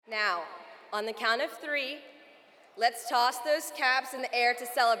Now, on the count of 3, let's toss those caps in the air to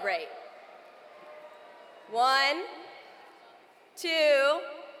celebrate. 1, 2,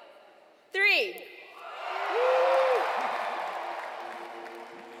 3.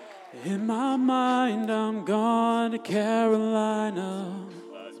 In my mind, I'm gone to Carolina.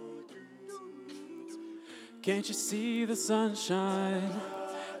 Can't you see the sunshine?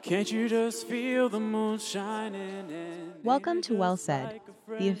 Can't you just feel the moon shining? Welcome to Well Said,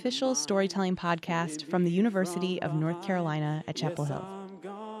 the official storytelling podcast from the University of North Carolina at Chapel Hill.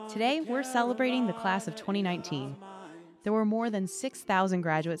 Today, we're celebrating the class of 2019. There were more than 6,000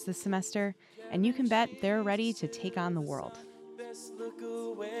 graduates this semester, and you can bet they're ready to take on the world. Let's look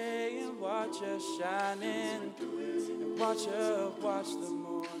away and watch us shining, and watch the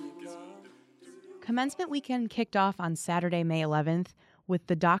morning come. Commencement weekend kicked off on Saturday, May 11th, with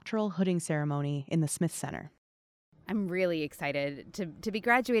the Doctoral hooding ceremony in the Smith Center. I'm really excited to be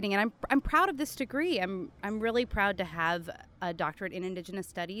graduating, and I'm proud of this degree. I'm really proud to have a doctorate in Indigenous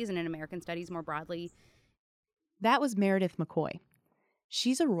Studies and in American Studies more broadly. That was Meredith McCoy.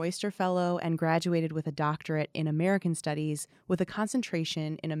 She's a Royster Fellow and graduated with a doctorate in American Studies with a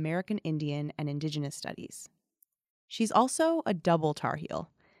concentration in American Indian and Indigenous Studies. She's also a double Tar Heel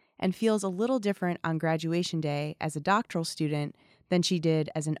and feels a little different on graduation day as a doctoral student than she did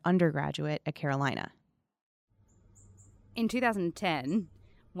as an undergraduate at Carolina. In 2010,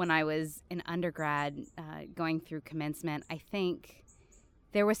 when I was an undergrad going through commencement, I think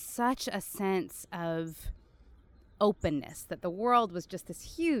there was such a sense of openness, that the world was just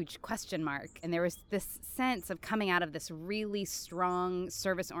this huge question mark. And there was this sense of coming out of this really strong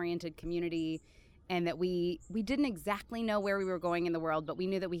service-oriented community, and that we didn't exactly know where we were going in the world, but we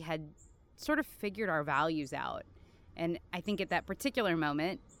knew that we had sort of figured our values out. And I think at that particular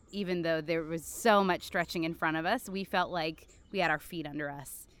moment, even though there was so much stretching in front of us, we felt like we had our feet under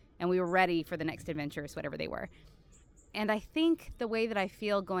us and we were ready for the next adventures, whatever they were. And I think the way that I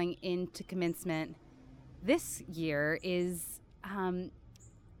feel going into commencement this year is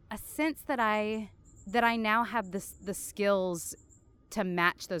a sense that I now have the skills to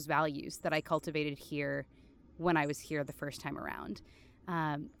match those values that I cultivated here when I was here the first time around.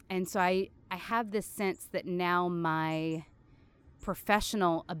 And so I have this sense that now my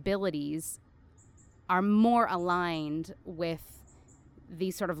professional abilities are more aligned with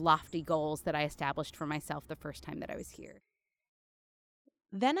these sort of lofty goals that I established for myself the first time that I was here.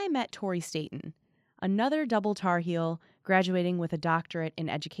 Then I met Tori Staten, another double Tar Heel graduating with a doctorate in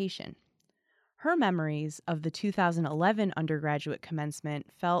education. Her memories of the 2011 undergraduate commencement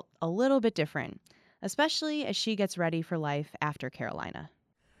felt a little bit different, especially as she gets ready for life after Carolina.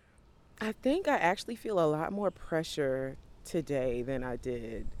 I think I actually feel a lot more pressure today than I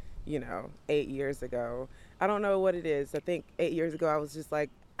did, 8 years ago. I don't know what it is. I think 8 years ago I was just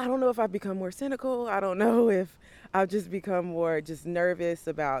like, I don't know if I've become more cynical. I don't know if I've just become more just nervous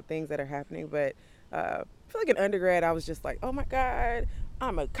about things that are happening. But I feel like in undergrad I was just like, oh my God,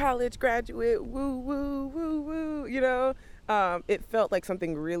 I'm a college graduate, woo, woo, woo, woo, It felt like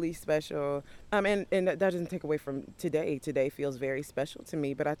something really special. And that doesn't take away from today. Today feels very special to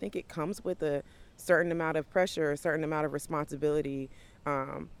me, but I think it comes with a certain amount of pressure, a certain amount of responsibility.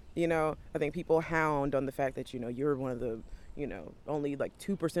 I think people hound on the fact that, you're one of the, only like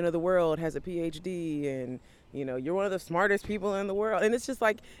 2% of the world has a PhD, and, you're one of the smartest people in the world. And it's just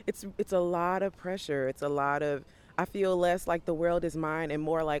like, it's a lot of pressure. It's a lot of, I feel less like the world is mine and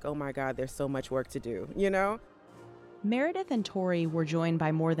more like, oh my God, there's so much work to do, Meredith and Tori were joined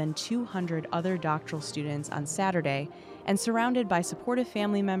by more than 200 other doctoral students on Saturday and surrounded by supportive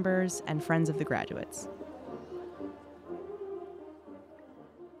family members and friends of the graduates.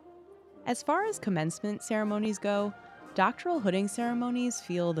 As far as commencement ceremonies go, doctoral hooding ceremonies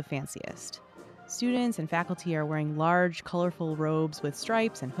feel the fanciest. Students and faculty are wearing large, colorful robes with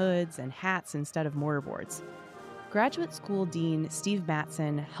stripes and hoods and hats instead of mortarboards. Graduate School Dean Steve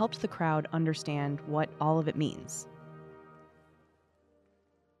Matson helped the crowd understand what all of it means.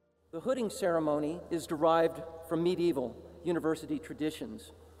 The hooding ceremony is derived from medieval university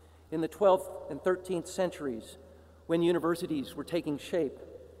traditions. In the 12th and 13th centuries, when universities were taking shape,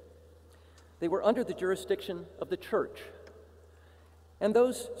 they were under the jurisdiction of the church, and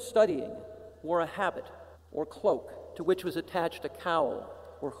those studying wore a habit or cloak to which was attached a cowl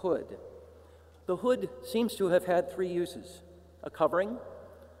or hood. The hood seems to have had 3 uses: a covering,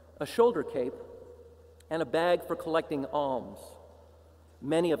 a shoulder cape, and a bag for collecting alms.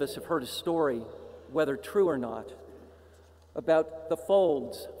 Many of us have heard a story, whether true or not, about the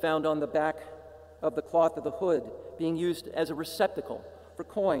folds found on the back of the cloth of the hood being used as a receptacle for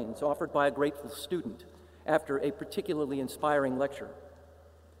coins offered by a grateful student after a particularly inspiring lecture.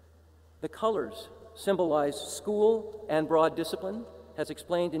 The colors symbolize school and broad discipline, as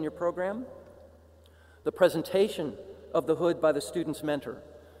explained in your program. The presentation of the hood by the student's mentor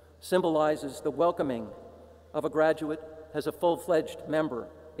symbolizes the welcoming of a graduate as a full-fledged member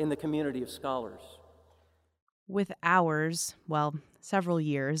in the community of scholars. With hours, well, several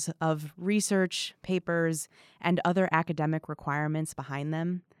years of research, papers, and other academic requirements behind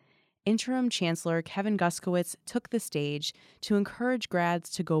them, Interim Chancellor Kevin Guskiewicz took the stage to encourage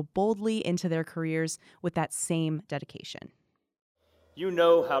grads to go boldly into their careers with that same dedication. You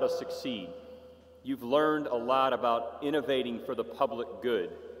know how to succeed. You've learned a lot about innovating for the public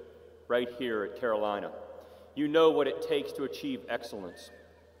good right here at Carolina. You know what it takes to achieve excellence.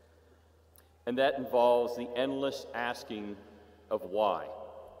 And that involves the endless asking of why,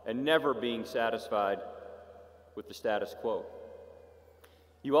 and never being satisfied with the status quo.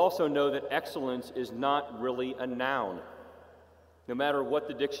 You also know that excellence is not really a noun. No matter what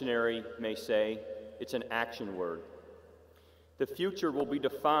the dictionary may say, it's an action word. The future will be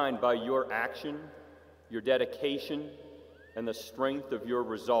defined by your action, your dedication, and the strength of your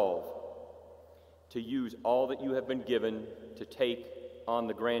resolve to use all that you have been given to take on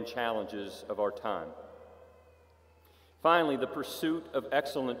the grand challenges of our time. Finally, the pursuit of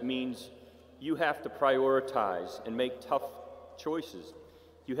excellence means you have to prioritize and make tough choices.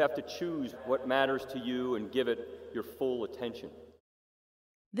 You have to choose what matters to you and give it your full attention.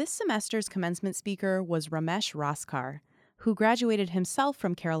 This semester's commencement speaker was Ramesh Raskar, who graduated himself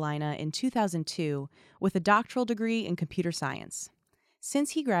from Carolina in 2002 with a doctoral degree in computer science.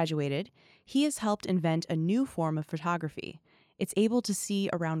 Since he graduated, he has helped invent a new form of photography. It's able to see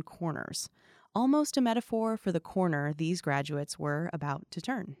around corners, almost a metaphor for the corner these graduates were about to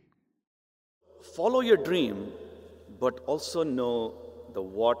turn. Follow your dream, but also know the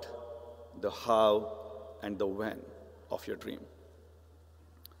what, the how, and the when of your dream.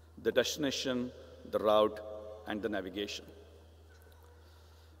 The destination, the route, and the navigation.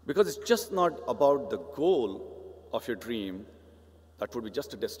 Because it's just not about the goal of your dream, that would be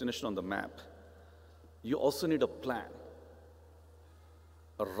just a destination on the map. You also need a plan,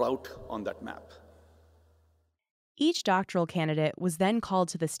 a route on that map. Each doctoral candidate was then called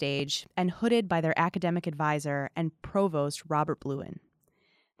to the stage and hooded by their academic advisor and provost, Robert Bluen.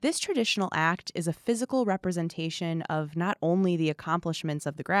 This traditional act is a physical representation of not only the accomplishments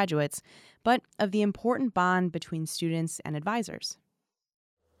of the graduates, but of the important bond between students and advisors.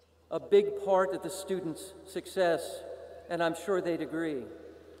 A big part of the students' success, and I'm sure they'd agree,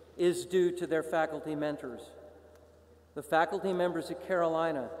 is due to their faculty mentors. The faculty members at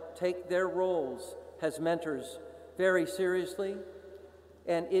Carolina take their roles as mentors very seriously,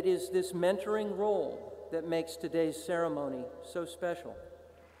 and it is this mentoring role that makes today's ceremony so special.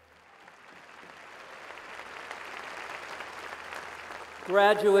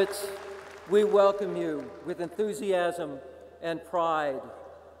 Graduates, we welcome you with enthusiasm and pride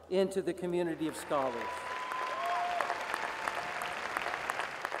into the community of scholars.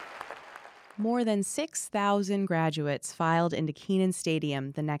 More than 6,000 graduates filed into Kenan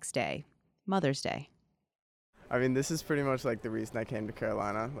Stadium the next day, Mother's Day. I mean, this is pretty much like the reason I came to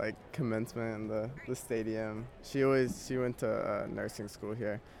Carolina, like commencement and the stadium. She went to nursing school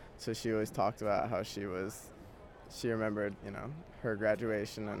here, so she always talked about how she remembered, her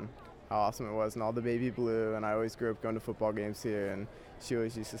graduation and how awesome it was and all the baby blue, and I always grew up going to football games here, and she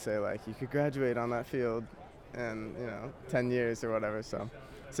always used to say, like, you could graduate on that field in, 10 years or whatever, so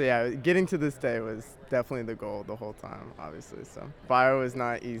yeah, getting to this day was definitely the goal the whole time, obviously, so. Bio was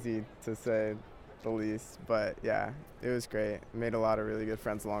not easy to say the least, but yeah, it was great. Made a lot of really good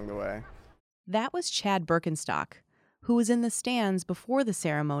friends along the way. That was Chad Birkenstock, who was in the stands before the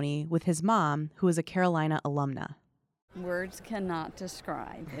ceremony with his mom, who is a Carolina alumna. Words cannot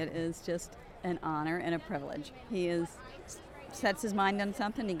describe. It is just an honor and a privilege. He sets his mind on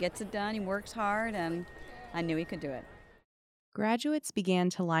something, he gets it done, he works hard, and I knew he could do it. Graduates began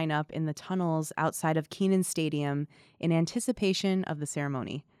to line up in the tunnels outside of Kenan Stadium in anticipation of the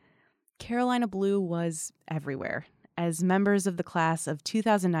ceremony. Carolina Blue was everywhere, as members of the class of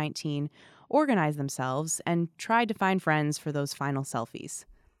 2019 organized themselves and tried to find friends for those final selfies.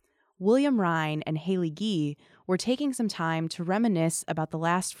 William Ryan and Haley Gee were taking some time to reminisce about the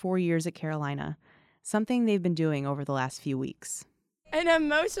last 4 years at Carolina, something they've been doing over the last few weeks. An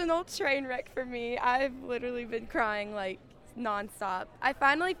emotional train wreck for me. I've literally been crying nonstop. I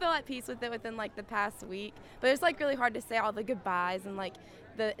finally feel at peace with it within the past week, but it's really hard to say all the goodbyes and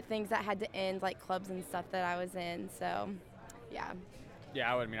the things that had to end, clubs and stuff that I was in. So, yeah.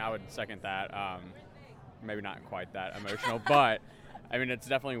 Yeah, I would second that. Maybe not quite that emotional, but it's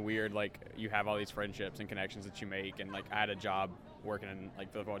definitely weird. You have all these friendships and connections that you make, and I had a job working in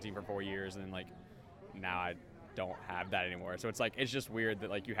like the football team for 4 years, and then like now I don't have that anymore. So it's like, it's just weird that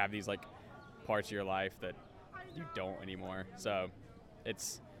like you have these like parts of your life that you don't anymore. So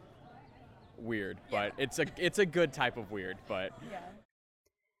it's weird, but it's a good type of weird, but. Yeah.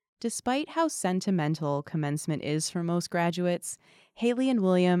 Despite how sentimental commencement is for most graduates, Haley and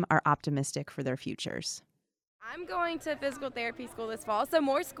William are optimistic for their futures. I'm going to physical therapy school this fall, so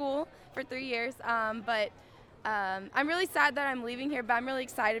more school for 3 years, but I'm really sad that I'm leaving here, but I'm really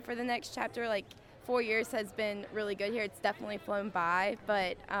excited for the next chapter. Like, 4 years has been really good here. It's definitely flown by,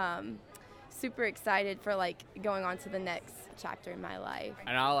 but super excited for like going on to the next chapter in my life.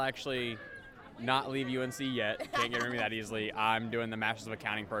 And I'll actually not leave UNC yet. Can't get rid of me that easily. I'm doing the Master's of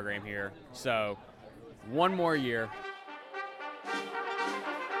Accounting program here, so 1 more year.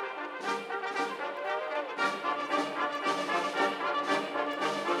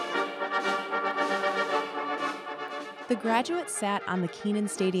 The graduates sat on the Keenan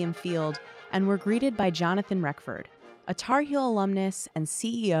Stadium field and were greeted by Jonathan Reckford, a Tar Heel alumnus and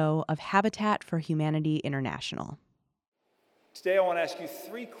CEO of Habitat for Humanity International. Today I want to ask you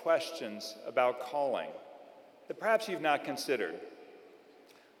 3 questions about calling that perhaps you've not considered.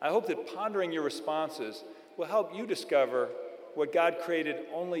 I hope that pondering your responses will help you discover what God created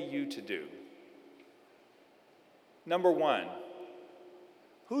only you to do. Number 1,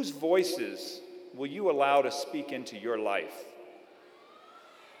 whose voices will you allow to speak into your life?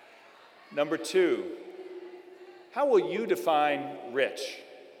 Number 2, how will you define rich?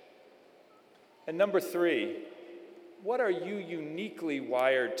 And number 3, what are you uniquely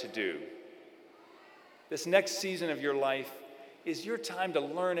wired to do? This next season of your life is your time to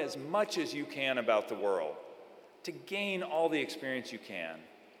learn as much as you can about the world, to gain all the experience you can,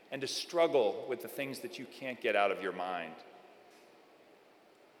 and to struggle with the things that you can't get out of your mind.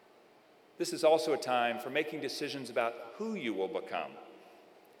 This is also a time for making decisions about who you will become.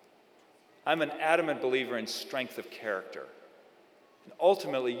 I'm an adamant believer in strength of character. And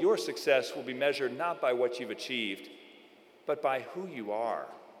ultimately, your success will be measured not by what you've achieved, but by who you are.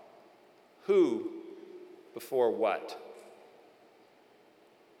 Who before what?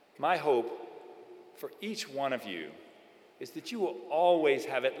 My hope for each one of you is that you will always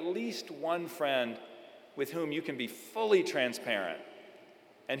have at least one friend with whom you can be fully transparent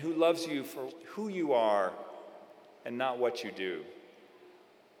and who loves you for who you are and not what you do.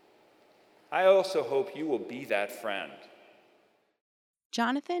 I also hope you will be that friend.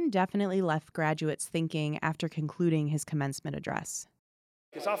 Jonathan definitely left graduates thinking after concluding his commencement address.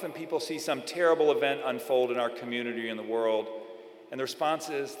 Because often people see some terrible event unfold in our community and the world, and the response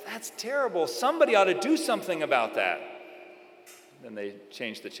is, that's terrible, somebody ought to do something about that. Then they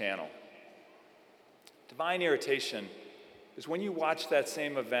change the channel. Divine irritation is when you watch that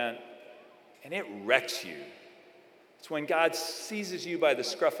same event and it wrecks you. It's when God seizes you by the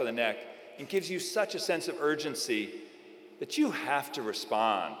scruff of the neck and gives you such a sense of urgency that you have to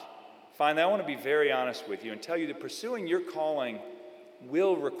respond. Finally, I want to be very honest with you and tell you that pursuing your calling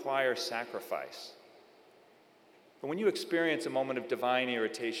will require sacrifice. But when you experience a moment of divine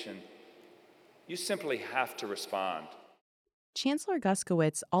irritation, you simply have to respond. Chancellor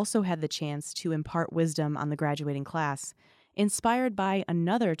Guskiewicz also had the chance to impart wisdom on the graduating class, inspired by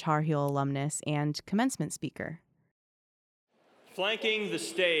another Tar Heel alumnus and commencement speaker. Flanking the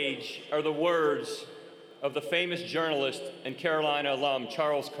stage are the words of the famous journalist and Carolina alum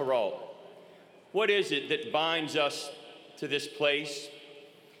Charles Kuralt. What is it that binds us to this place?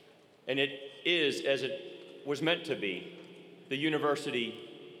 And it is, as it was meant to be, the University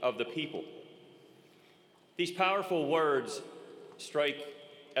of the People. These powerful words strike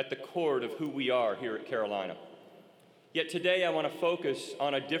at the chord of who we are here at Carolina. Yet today I want to focus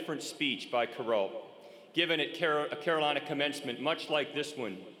on a different speech by Kuralt, given at a Carolina commencement much like this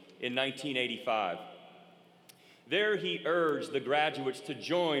one in 1985. There he urged the graduates to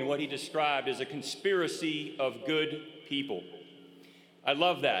join what he described as a conspiracy of good people. I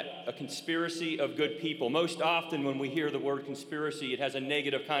love that, a conspiracy of good people. Most often when we hear the word conspiracy, it has a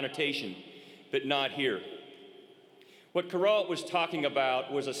negative connotation, but not here. What Kuralt was talking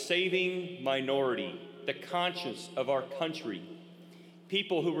about was a saving minority, the conscience of our country,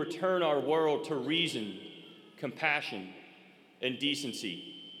 people who return our world to reason, compassion, and decency.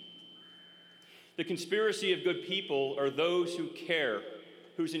 The conspiracy of good people are those who care,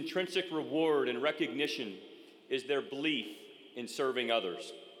 whose intrinsic reward and recognition is their belief in serving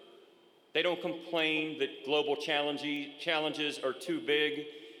others. They don't complain that global challenges are too big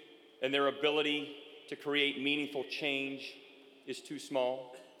and their ability to create meaningful change is too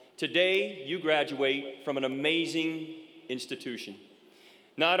small. Today, you graduate from an amazing institution.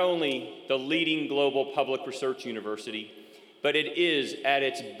 Not only the leading global public research university, but it is, at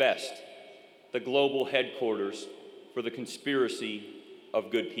its best, the global headquarters for the conspiracy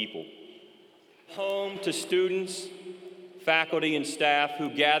of good people. Home to students, faculty, and staff who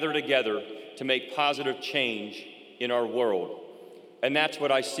gather together to make positive change in our world. And that's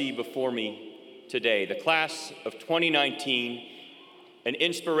what I see before me today. The class of 2019, an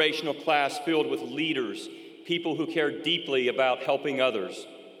inspirational class filled with leaders, people who care deeply about helping others.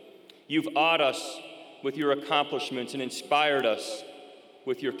 You've awed us with your accomplishments and inspired us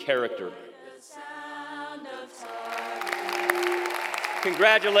with your character.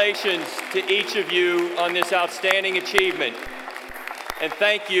 Congratulations to each of you on this outstanding achievement. And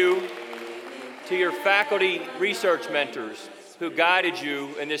thank you to your faculty research mentors who guided you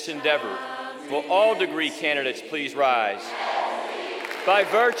in this endeavor. Will all degree candidates please rise? By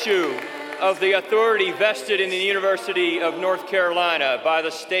virtue of the authority vested in the University of North Carolina by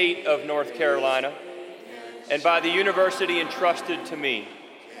the state of North Carolina and by the university entrusted to me,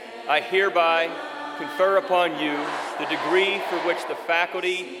 I hereby confer upon you the degree for which the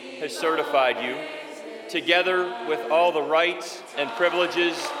faculty has certified you, together with all the rights and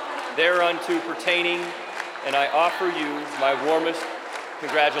privileges thereunto pertaining, and I offer you my warmest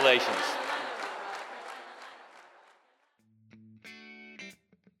congratulations.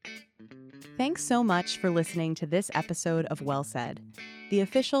 Thanks so much for listening to this episode of Well Said, the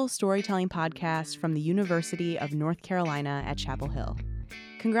official storytelling podcast from the University of North Carolina at Chapel Hill.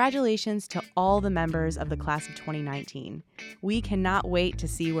 Congratulations to all the members of the class of 2019. We cannot wait to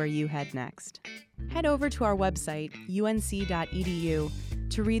see where you head next. Head over to our website, unc.edu,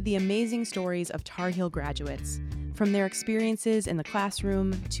 to read the amazing stories of Tar Heel graduates, from their experiences in the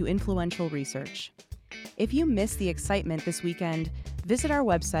classroom to influential research. If you miss the excitement this weekend, visit our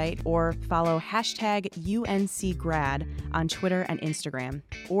website or follow #UNCgrad on Twitter and Instagram,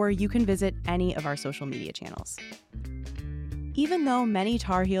 or you can visit any of our social media channels. Even though many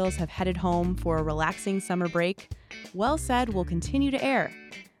Tar Heels have headed home for a relaxing summer break, Well Said will continue to air.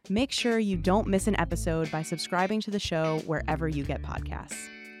 Make sure you don't miss an episode by subscribing to the show wherever you get podcasts.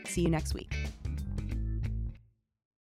 See you next week.